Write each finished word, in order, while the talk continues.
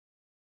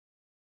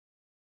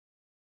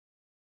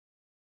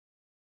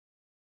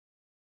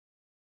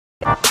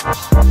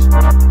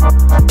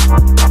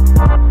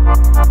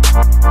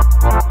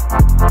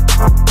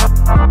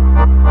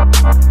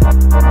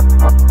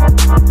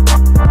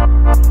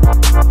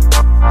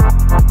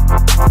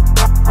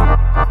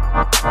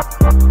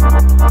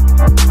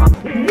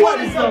What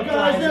is up,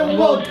 guys, and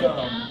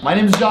welcome. My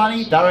name is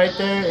Johnny. That right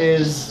there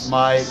is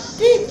my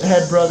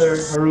head brother,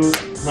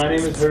 Harut. My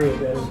name is Harut,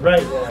 that is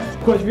right.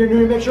 Of course, if you're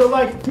new, make sure to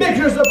like, make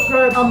sure to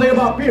subscribe. I'm Mega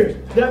Bob Pierce.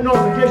 That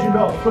notification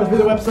bell. Of course,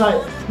 visit the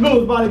website,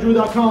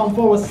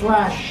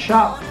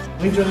 lulusbodyjewelry.com/shop.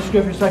 Links are in the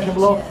description section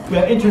below. We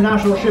have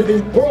international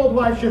shipping,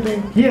 worldwide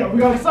shipping. Yeah, we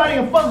got exciting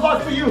and fun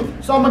vlogs for you.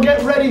 So I'm gonna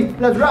get ready.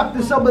 Let's wrap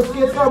this up. Let's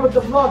get started with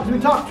the vlogs. We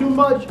talk too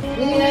much.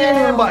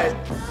 And bye.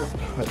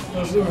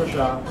 Let's do a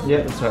shot.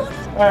 Yeah, that's right.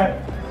 Alright.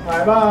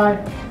 Bye bye.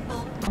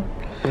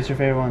 What's your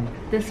favorite one?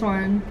 This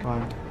one.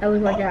 Why? I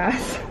look like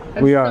ass.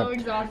 I'm We so are.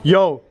 exhausted.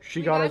 Yo, she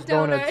We got us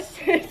donuts.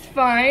 It's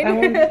fine. That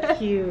one's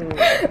cute.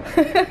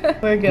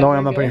 We're good. No, we're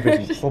I'm not putting good.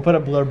 faces. We'll put a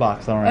blur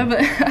box, don't worry. But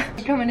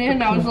coming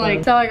in, I was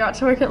like, so I got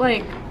to work at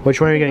like. Which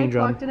one are you I getting,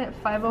 John? clocked in at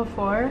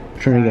 5:04.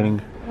 Which one are you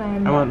getting?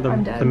 And I want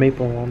I'm the dead.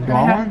 maple one.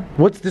 I have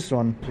What's this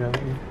one?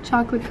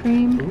 chocolate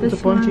cream. This a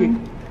bone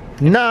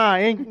one. Nah,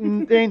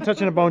 ain't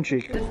touching a bone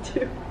cheek. This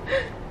too.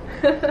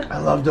 I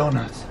love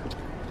donuts.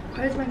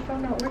 Why is my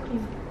phone not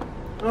working?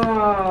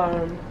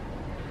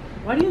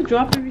 Why do you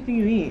drop everything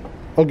you eat?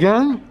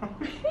 Again?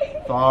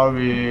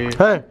 Sorry.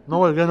 Hey, no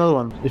worries, get another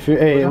one. If you,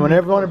 hey,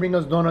 whenever you want to bring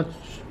us donuts,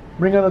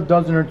 bring out a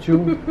dozen or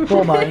two.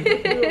 Don't mind.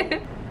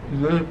 You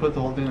literally put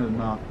the whole thing in his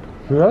mouth.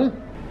 Really?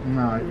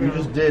 No, you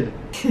just did.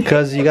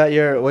 Cause you got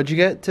your, what'd you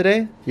get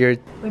today? Your,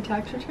 My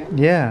tax return?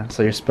 yeah.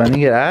 So you're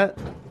spending it at?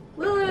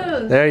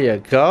 Lulu. There you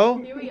go.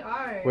 Here we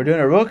are. We're doing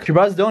a rook. She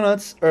brought us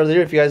donuts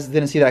earlier if you guys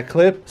didn't see that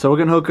clip. So we're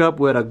gonna hook up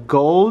with a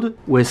gold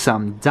with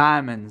some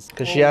diamonds.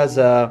 Cause she has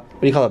a,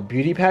 what do you call it,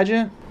 beauty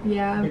pageant?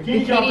 Yeah.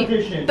 Bikini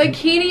competition.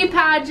 Bikini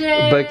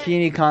pageant.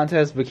 Bikini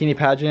contest, bikini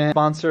pageant.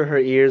 Sponsor her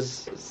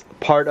ears,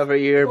 part of her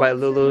ear by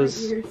Sponsor her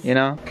Lulu's, ears. you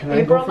know? Can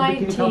April I go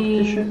for bikini 19th.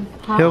 competition?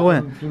 He'll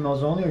win.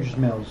 Females only or just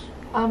males?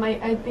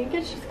 I think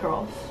it's just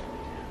girls.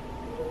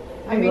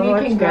 I You mean,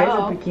 wanna you can watch guys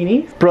go. in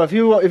bikinis? Bro,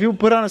 if you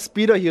put on a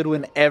Speedo, he would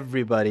win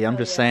everybody. I'm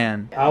just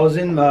saying. I was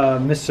in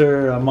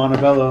Mr.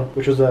 Montebello,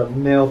 which was a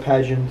male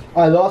pageant.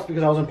 I lost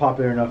because I wasn't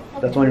popular enough.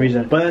 That's the only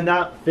reason. But then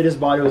that fittest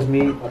body was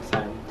me. What's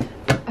that?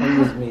 It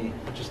was me.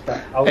 Just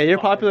that. I was Hey, you're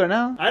popular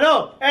now. I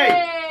know.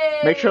 Hey.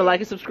 Make sure to like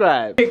and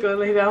subscribe. Go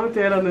lay down with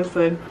it on this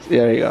side.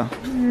 There you go.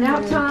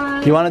 Nap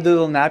time. You want to do a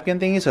little napkin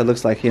thingy so it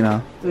looks like, you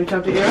know. Do we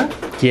chop the ear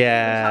off?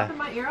 Yeah. Chopping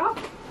my ear off?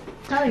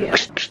 Hell yeah.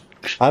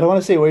 I don't want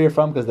to say where you're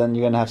from because then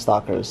you're gonna have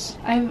stalkers.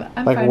 I'm Like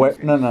fine where?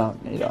 with No, no,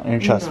 you don't. You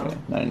trust No. me.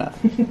 No, you're not.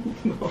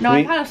 No, We-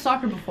 I've had a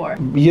stalker before.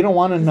 You don't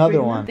want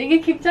another one. They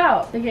get kicked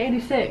out. They get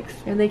 86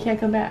 and they can't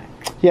come back.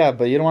 Yeah,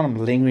 but you don't want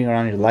them lingering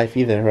around your life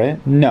either, right?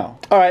 No.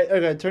 All right.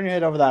 Okay. Turn your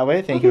head over that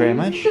way. Thank you very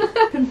much.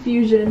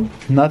 Confusion.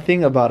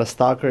 Nothing about a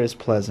stalker is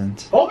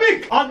pleasant.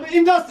 Obik! An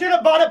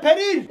industrin bara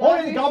penis!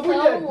 Oj, So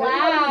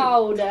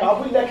loud.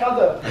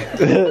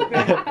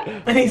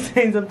 And he's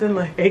saying something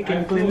like, hey, can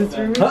you clean this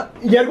for me?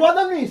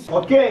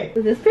 Okay.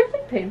 Is this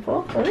piercing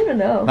painful? I don't even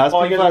know. That's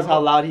Oh, because how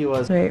loud he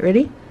was. Alright,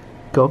 ready?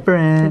 Go for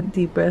it.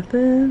 Deep breath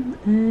in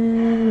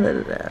and let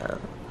it out.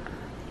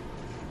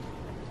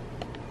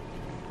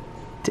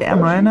 Damn,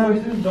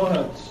 Rhina.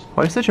 Donuts.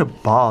 Why are you such a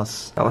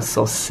boss? That was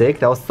so sick.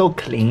 That was so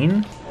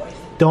clean.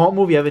 Don't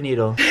move. You have a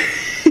needle.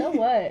 So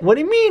what? What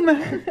do you mean,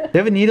 man? You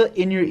have a needle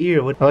in your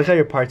ear. I like how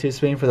you're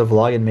participating for the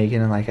vlog and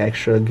making it like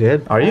extra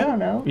good. Are you? I don't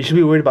know. You should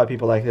be worried about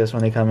people like this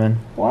when they come in.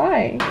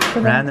 Why? 'Cause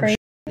I'm Random crazy.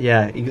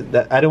 Yeah,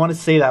 I don't want to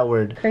say that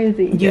word.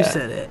 Crazy. You Yeah.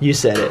 said it. You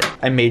said it.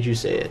 I made you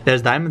say it.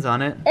 There's diamonds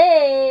on it.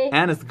 Hey.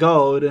 And it's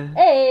gold.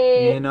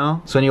 Hey. You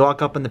know? So when you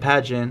walk up in the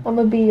pageant, I'm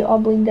gonna be all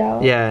blinged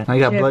out. yeah, now you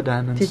got Did you blood have-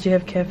 diamonds. Did you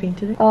have caffeine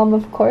today?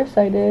 Of course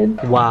I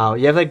did. Wow,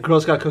 you have like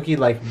Girl Scout cookie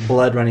like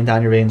blood running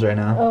down your veins right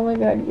now. Oh my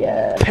god,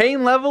 yeah.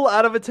 Pain level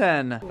out of a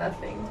 10.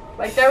 Nothing.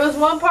 Like there was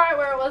one part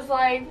where it was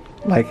like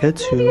Like a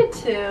maybe a 2.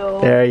 2.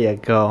 There you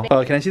go.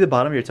 Oh, can I see the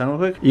bottom of your tongue real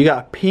quick? You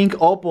got pink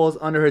opals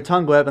under her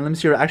tongue web, and let me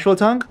see her actual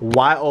tongue.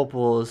 White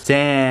opals.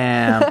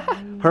 Damn.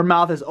 Her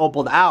mouth is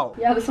opaled out.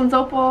 Yeah, this one's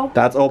opal.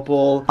 That's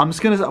opal. I'm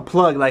just gonna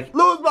plug like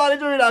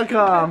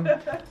LulusBodyJewelry.com.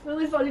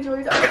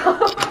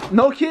 LulusBodyJewelry.com.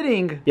 No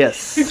kidding.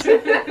 Yes.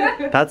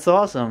 That's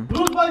awesome.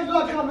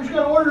 Bluesbodies.com, you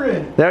gotta order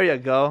it. There you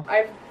go.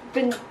 I've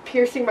been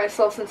piercing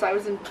myself since I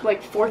was in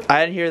like 4th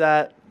I didn't hear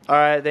that. All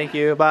right, thank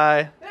you.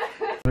 Bye.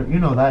 You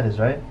know that is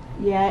right.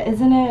 Yeah,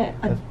 isn't it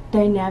a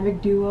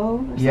dynamic duo or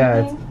something?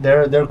 Yeah,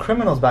 they're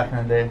criminals back in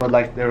the day, but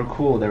like they were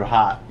cool, they were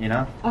hot, you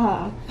know.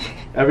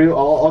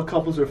 All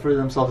couples refer to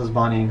themselves as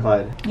Bonnie and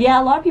Clyde.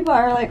 Yeah, a lot of people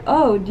are like,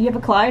 oh, do you have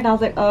a Clyde? And I was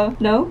like,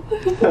 no.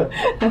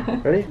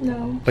 Ready?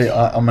 No. Wait,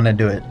 I'm gonna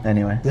do it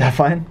anyway. Is that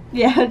fine?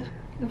 Yeah,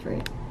 go for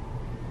it.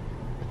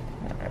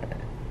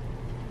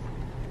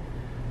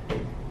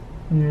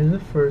 Here's the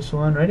first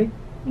one. Ready?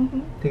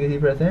 Mm-hmm. Take a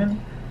deep breath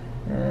in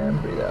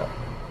and breathe out.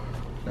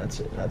 That's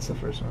it. That's the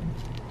first one.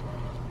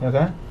 You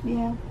okay?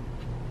 Yeah.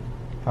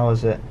 How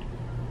was it?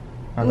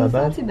 Not that It's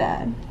bad? not too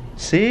bad.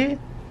 See?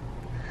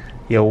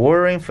 You're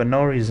worrying for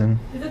no reason.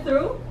 Is it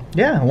through?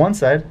 Yeah, one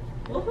side.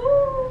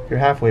 Woohoo! You're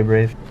halfway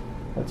brave.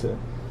 That's it.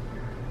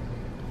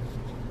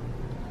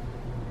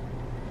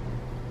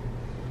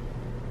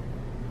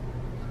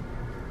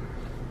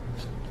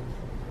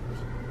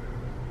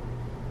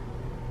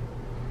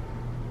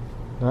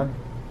 Done.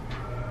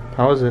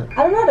 How was it?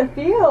 I don't know how to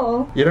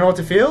feel. You don't know what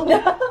to feel? No,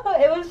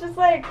 it was just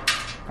like.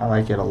 I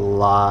like it a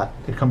lot.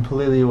 It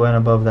completely went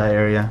above that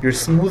area. You're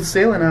smooth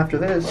sailing after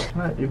this.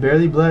 Right, you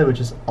barely bled, which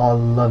is I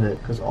love it,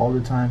 because all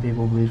the time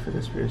people bleed for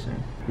this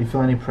piercing. You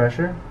feel any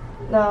pressure?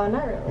 No,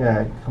 not really.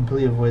 Yeah,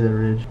 completely avoid the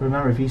ridge.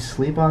 Remember, if you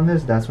sleep on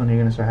this, that's when you're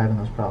gonna start having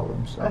those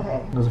problems. So.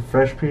 Okay. Because a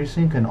fresh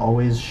piercing can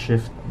always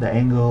shift the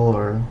angle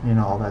or, you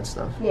know, all that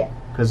stuff. Yeah.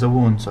 Because a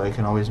wound, so it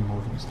can always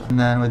move and stuff. And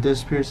then with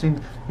this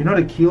piercing, you know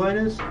what a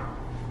keloid is?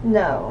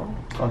 No.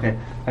 Okay.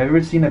 Have you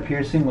ever seen a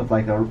piercing with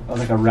like a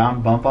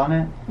round bump on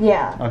it?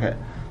 Yeah. Okay.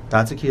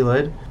 That's a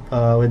keloid.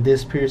 With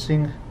this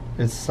piercing,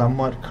 it's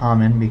somewhat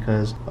common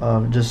because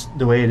just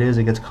the way it is,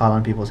 it gets caught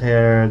on people's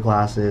hair,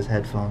 glasses,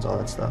 headphones, all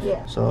that stuff.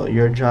 Yeah. So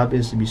your job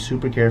is to be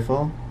super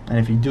careful. And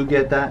if you do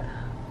get that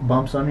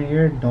bumps on your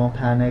ear, don't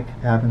panic.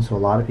 It happens to a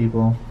lot of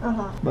people.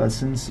 But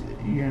since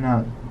you're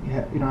not,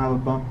 you don't have a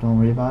bump, don't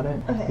worry about it.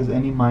 Okay. Because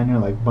any minor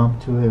like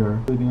bump to it or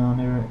bleeding on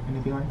it or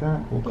anything like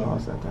that will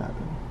cause that to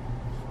happen.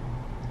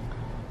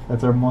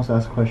 That's our most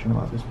asked question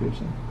about this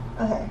piercing.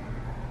 Okay.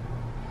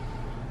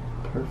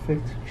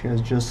 Perfect. She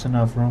has just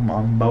enough room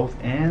on both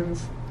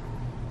ends.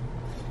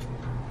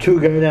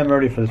 Too goddamn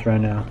ready for this right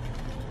now.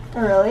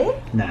 Oh, really?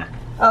 Nah.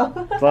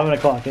 Oh. It's 11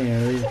 o'clock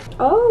anyway.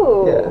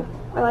 Oh.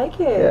 Yeah. I like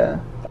it. Yeah.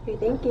 Okay,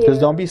 thank you.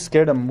 Just don't be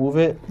scared to move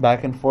it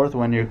back and forth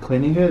when you're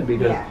cleaning it,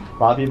 because a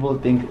lot of people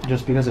think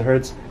just because it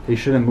hurts, they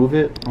shouldn't move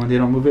it. When they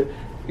don't move it,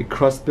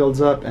 crust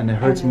builds up and it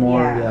hurts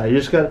more. Yeah, you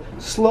just gotta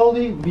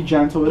slowly be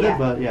gentle with it,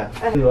 but yeah.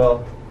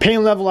 Well,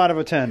 pain level out of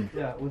a 10.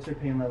 Yeah, what's your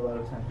pain level out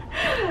of 10?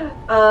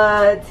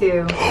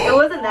 2. It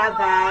wasn't that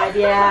bad,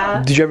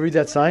 yeah. Did you ever read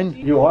that sign?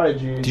 You are a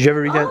G. Did you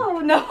ever read that? Oh,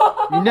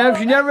 no.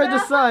 She never read the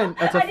sign.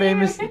 That's a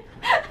famous.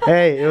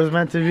 Hey, it was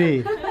meant to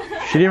be.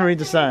 She didn't read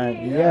the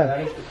sign.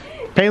 Yeah.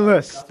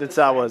 Painless. That's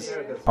how it was.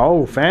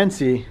 Oh,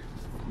 fancy.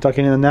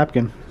 Tucking in the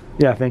napkin.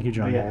 Yeah, thank you,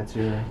 Johnny. Yeah, it's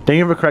your. Thank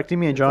you for correcting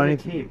me and Johnny.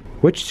 Cape.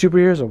 Which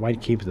superhero is a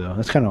white cape though?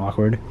 That's kind of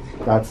awkward.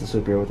 That's the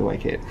superhero with the white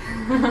cape.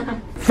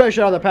 Fresh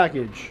out of the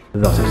package.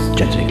 The doctor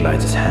gently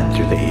glides his hand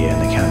through the ear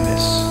and the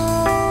canvas,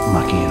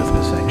 marking it with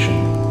perfection,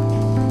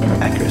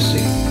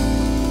 accuracy,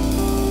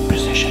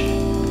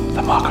 precision.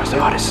 The markers the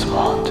artist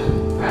swarmed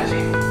as he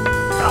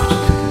rose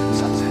to the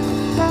sunset,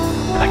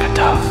 like a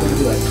dove.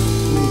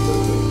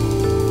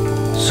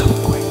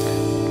 Super quick,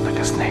 like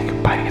a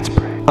snake biting its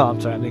prey. Oh,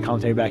 I'm sorry, I'm the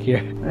commentator back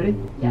here. Ready?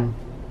 Yeah.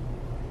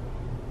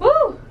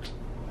 Woo!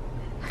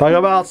 Talk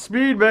about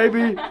speed,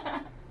 baby.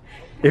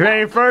 If it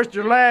ain't first,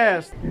 you're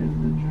last. Here's the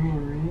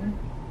jewelry.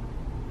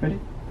 Ready?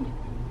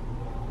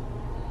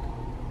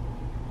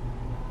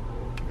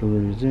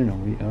 Delivery's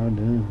in, we are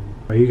done.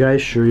 Are you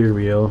guys sure you're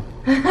real?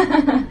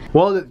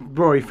 Well,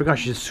 bro, you forgot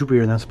she's a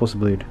superhero and that's supposed to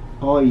bleed.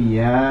 Oh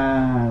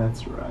yeah,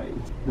 that's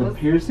right. The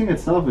piercing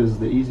itself is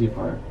the easy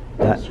part.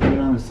 Screw it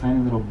on this tiny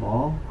little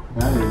ball.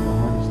 That is the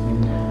hardest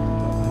thing.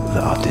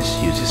 The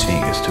artist used his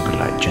fingers to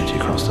glide gently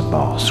across the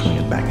ball, swing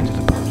it back into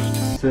the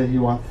post. Said he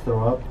wants to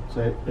throw up,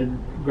 so I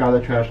grabbed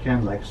the trash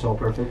can like so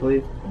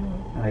perfectly,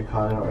 and I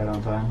caught it right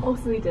on time. Oh,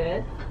 so we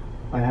did?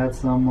 I had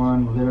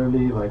someone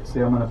literally like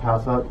say I'm gonna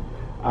pass out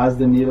as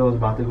the needle was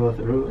about to go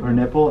through her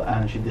nipple,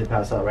 and she did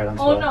pass out right on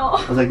spot. Oh no!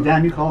 I was like,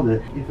 damn, you called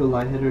it. You feel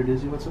lightheaded or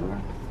dizzy whatsoever?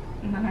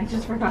 No, I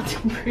just forgot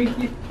to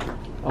breathe.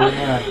 Oh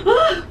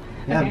yeah.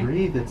 Yeah, Okay.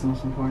 breathe. It's the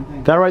most important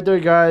thing. That right there,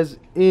 guys,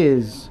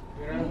 is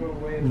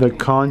the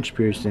conch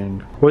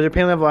piercing. What's your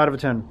pain level out of a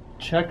 10?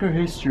 Check her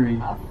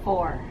history.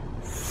 4.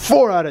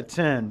 4 out of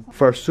 10.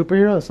 For a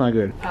superhero, that's not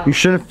good. You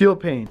shouldn't feel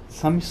pain.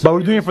 But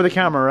we're doing it for the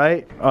camera,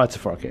 right? Oh, it's a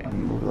 4K.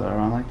 And move that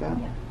around like that.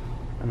 Yeah.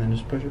 And then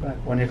just push it back.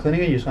 When you're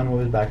cleaning it, you just want to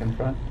move it back and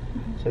front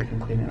so you can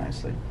clean it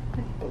nicely.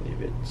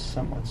 Leave it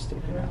somewhat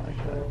sticking out like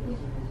that.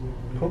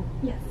 Cool?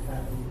 Yes.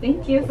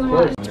 Thank you so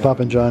much. It's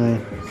poppin',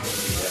 Johnny.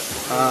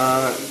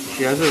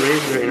 She has a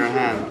razor in her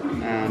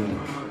hand, and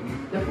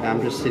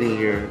I'm just sitting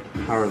here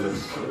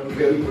powerless.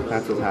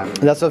 That's what's happening.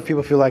 That's what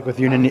people feel like with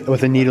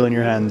with a needle in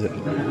your hand.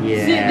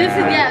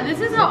 Yeah. This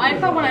is how I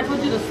felt when I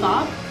told you to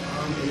stop,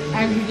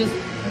 and you just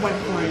went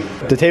for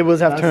it. The tables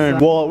have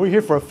turned. Well, we're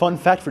here for a fun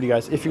fact for you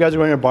guys. If you guys are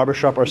going to a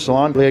barbershop or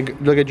salon,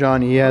 look at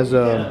Johnny. He has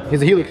a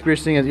helix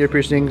piercing, has ear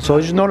piercing.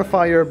 So just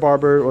notify your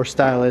barber or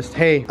stylist,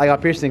 hey, I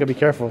got piercing, gotta be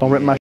careful. Don't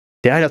rip my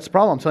Yeah, that's the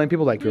problem. I'm telling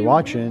people, like, if you're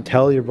watching,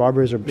 tell your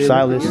barbers or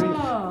stylists.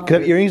 Because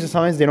have earrings and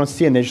sometimes they don't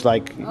see and they just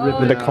like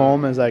with the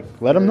comb and it's like,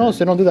 let them know so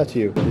they don't do that to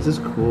you. This is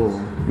cool.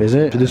 Is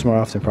it? Should do this more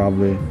often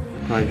probably.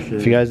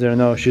 If you guys didn't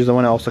know, she's the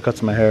one that also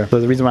cuts my hair. So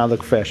the reason why I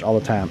look fresh all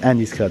the time. And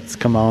these cuts,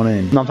 come on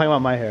in. No, I'm talking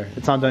about my hair.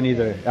 It's not done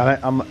either.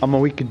 I'm a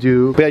week to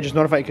do. But yeah, just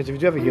notify you, because if you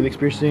do have a helix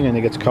piercing and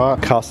it gets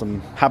caught, cause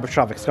some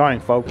hypertrophic scarring,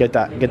 folks. Get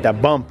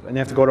that bump, and you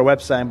have to go to our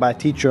website and buy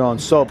tea tree oil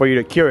soap for you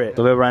to cure it.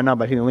 Deliver right now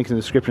by hitting the links in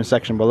the description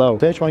section below.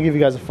 So I just want to give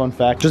you guys a fun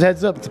fact. Just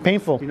heads up, it's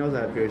painful. She knows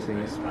that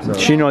piercings. So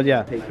she knows,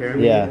 yeah. Take care of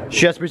me. Yeah,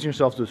 she has piercing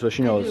herself too, so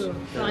she knows.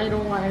 I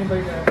don't want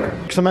anybody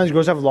to. Sometimes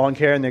girls have long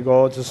hair and they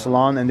go to the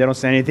salon and they don't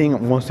say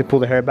anything. Once they pull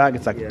their hair back,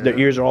 it's like their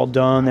ears are all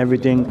done,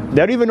 everything. They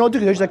don't even know too,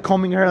 they're just like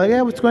combing her, like,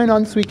 yeah, what's going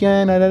on this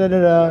weekend? Da, da, da,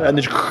 da, da. And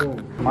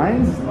then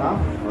Mine's not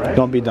right.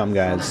 Don't be dumb,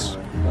 guys.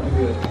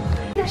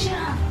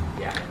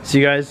 See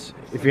you guys,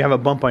 if you have a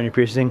bump on your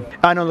piercing,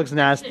 I know it looks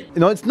nasty.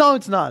 No, it's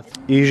not.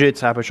 Usually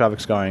it's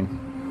hypertrophic scarring,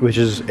 which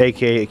is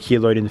aka a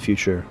keloid in the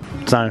future.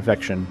 It's not an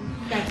infection.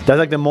 That's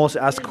like the most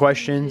asked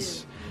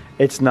questions.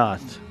 It's not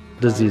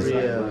disease.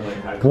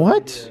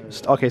 What?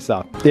 Okay,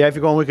 stop. Yeah, if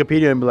you go on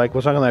Wikipedia and be like,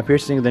 what's wrong with my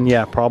piercing, then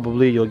yeah,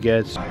 probably you'll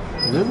get.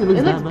 It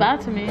looks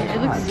bad to me.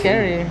 It looks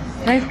scary.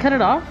 Can I cut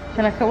it off?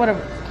 Can I cut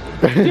whatever?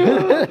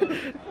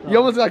 You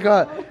almost got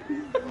caught.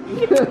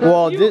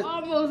 Well, You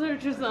almost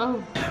hurt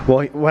yourself.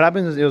 Well, what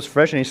happens is it was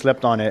fresh and he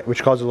slept on it,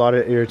 which caused a lot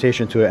of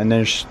irritation to it, and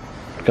then it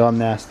got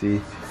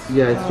nasty.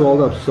 Yeah, it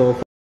swelled up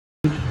so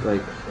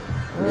like.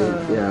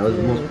 Yeah, it was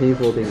the most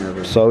painful thing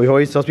ever. So we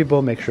always tell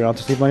people, make sure not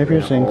to sleep on your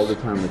piercings. All the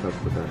time we talk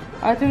about that.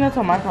 I think that's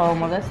what my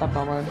problem was. I slept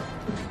on mine.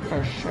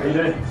 For sure.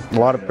 A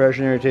lot of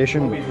pressure and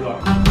irritation.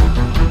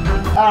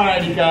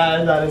 Alrighty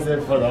guys, that is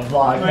it for the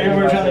vlog. Wait, you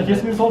were trying to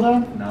kiss me this whole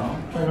time? No.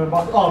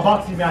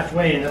 Boxing match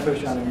weigh-in, that's what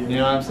you're trying to do. You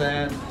know what I'm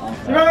saying?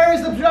 Remember,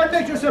 subscribe,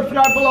 make sure to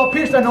subscribe below,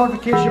 pierce that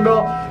notification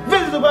bell,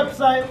 visit the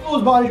website,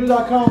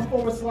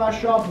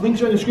 luluzbodyshop,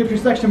 links are in the description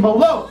section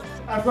below.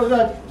 After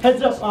that,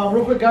 heads up,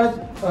 real quick guys,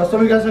 some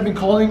of you guys have been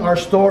calling our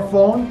store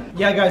phone.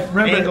 Yeah guys,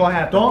 remember, if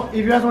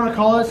you guys want to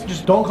call us,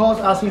 just don't call us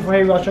asking for,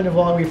 hey, we're watching the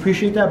vlog, we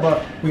appreciate that,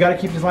 but we got to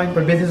keep this line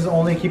for businesses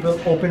only, keep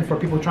it open for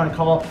people trying to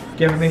call,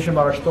 get information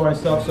about our store and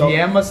stuff. So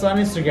DM us on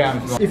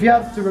Instagram. If you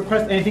have to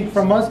request anything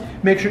from us,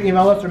 make sure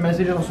email us or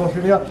message us on social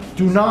media.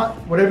 Do not,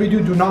 whatever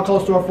you do not call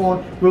the store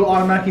phone, we'll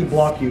automatically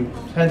block you.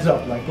 Heads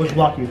up, like, we'll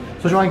block you. So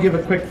I just want to give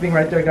a quick thing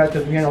right there guys,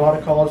 because we get a lot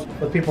of calls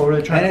with people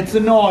really trying and it's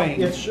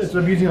annoying. It's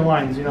abusing the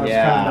lines, you know, it's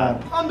kind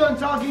of bad. I'm done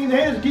talking, the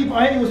haters keep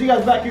on hating. We'll see you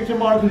guys back here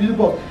tomorrow to do the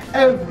book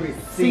every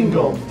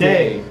single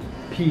day.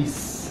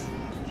 Peace.